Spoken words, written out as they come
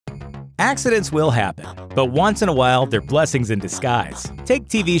Accidents will happen, but once in a while, they're blessings in disguise. Take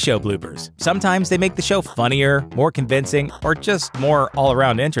TV show bloopers. Sometimes they make the show funnier, more convincing, or just more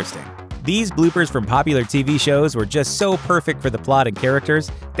all-around interesting. These bloopers from popular TV shows were just so perfect for the plot and characters,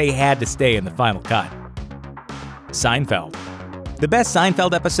 they had to stay in the final cut. Seinfeld. The best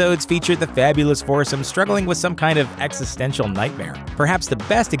Seinfeld episodes feature the fabulous foursome struggling with some kind of existential nightmare. Perhaps the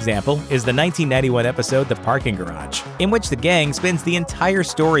best example is the 1991 episode The Parking Garage, in which the gang spends the entire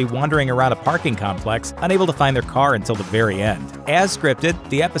story wandering around a parking complex, unable to find their car until the very end. As scripted,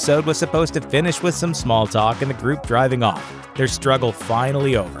 the episode was supposed to finish with some small talk and the group driving off, their struggle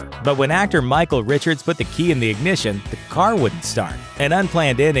finally over. But when actor Michael Richards put the key in the ignition, the car wouldn't start, an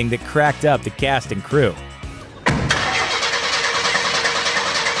unplanned ending that cracked up the cast and crew.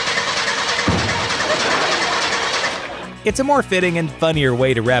 It's a more fitting and funnier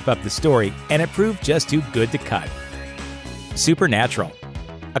way to wrap up the story, and it proved just too good to cut. Supernatural.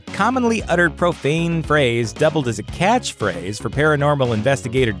 A commonly uttered profane phrase doubled as a catchphrase for paranormal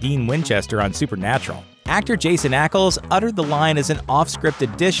investigator Dean Winchester on Supernatural. Actor Jason Ackles uttered the line as an off-script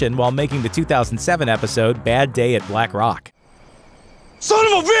addition while making the 2007 episode Bad Day at Black Rock. Son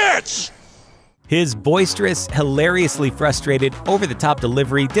of a bitch! His boisterous, hilariously frustrated, over-the-top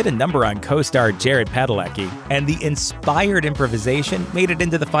delivery did a number on co-star Jared Padalecki, and the inspired improvisation made it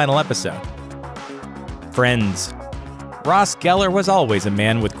into the final episode. Friends. Ross Geller was always a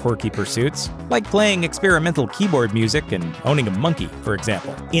man with quirky pursuits, like playing experimental keyboard music and owning a monkey, for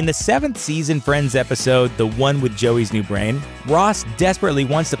example. In the 7th season Friends episode, The One with Joey's New Brain, Ross desperately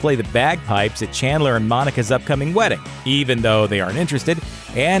wants to play the bagpipes at Chandler and Monica's upcoming wedding, even though they aren't interested,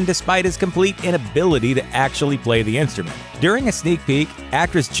 and despite his complete inability to actually play the instrument. During a sneak peek,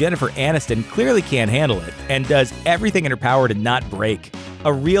 actress Jennifer Aniston clearly can't handle it and does everything in her power to not break.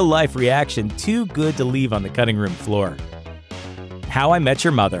 A real-life reaction too good to leave on the cutting room floor. How I Met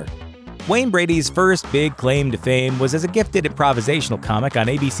Your Mother. Wayne Brady's first big claim to fame was as a gifted improvisational comic on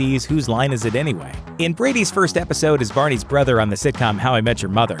ABC's Whose Line Is It Anyway? In Brady's first episode as Barney's brother on the sitcom How I Met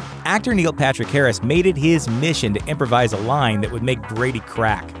Your Mother, actor Neil Patrick Harris made it his mission to improvise a line that would make Brady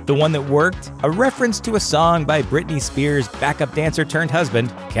crack. The one that worked? A reference to a song by Britney Spears' backup dancer turned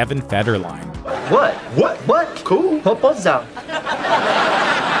husband, Kevin Federline. What? Cool. Pulse out.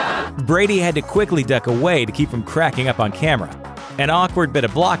 Brady had to quickly duck away to keep from cracking up on camera. An awkward bit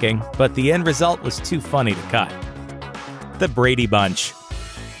of blocking, but the end result was too funny to cut. The Brady Bunch.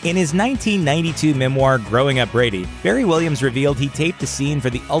 In his 1992 memoir, Growing Up Brady, Barry Williams revealed he taped a scene for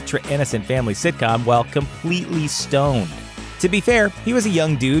the ultra-innocent family sitcom while completely stoned. To be fair, he was a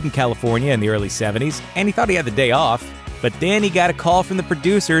young dude in California in the early 70s, and he thought he had the day off. But then he got a call from the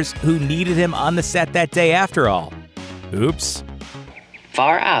producers who needed him on the set that day after all. Oops.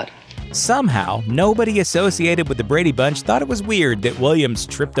 Far out. Somehow, nobody associated with the Brady Bunch thought it was weird that Williams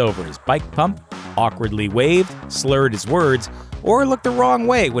tripped over his bike pump, awkwardly waved, slurred his words, or looked the wrong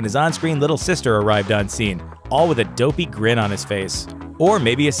way when his on-screen little sister arrived on scene, all with a dopey grin on his face. Or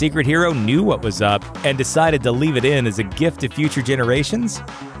maybe a secret hero knew what was up and decided to leave it in as a gift to future generations?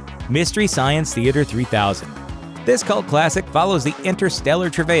 Mystery Science Theater 3000. This cult classic follows the interstellar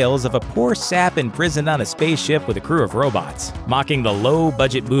travails of a poor sap imprisoned on a spaceship with a crew of robots, mocking the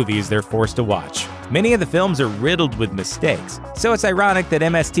low-budget movies they're forced to watch. Many of the films are riddled with mistakes, so it's ironic that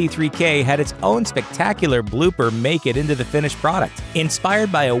MST3K had its own spectacular blooper make it into the finished product.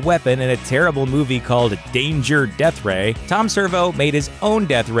 Inspired by a weapon in a terrible movie called Danger Death Ray, Tom Servo made his own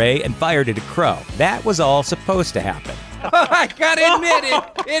death ray and fired it at Crow. That was all supposed to happen. I gotta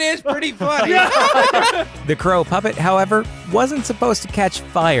admit it is pretty funny. The Crow puppet, however, wasn't supposed to catch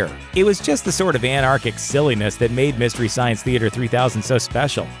fire. It was just the sort of anarchic silliness that made Mystery Science Theater 3000 so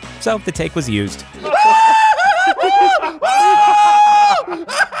special. So the take was used.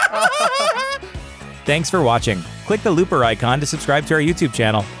 Thanks for watching. Click the looper icon to subscribe to our YouTube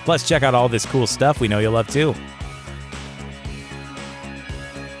channel. Plus, check out all this cool stuff we know you'll love too.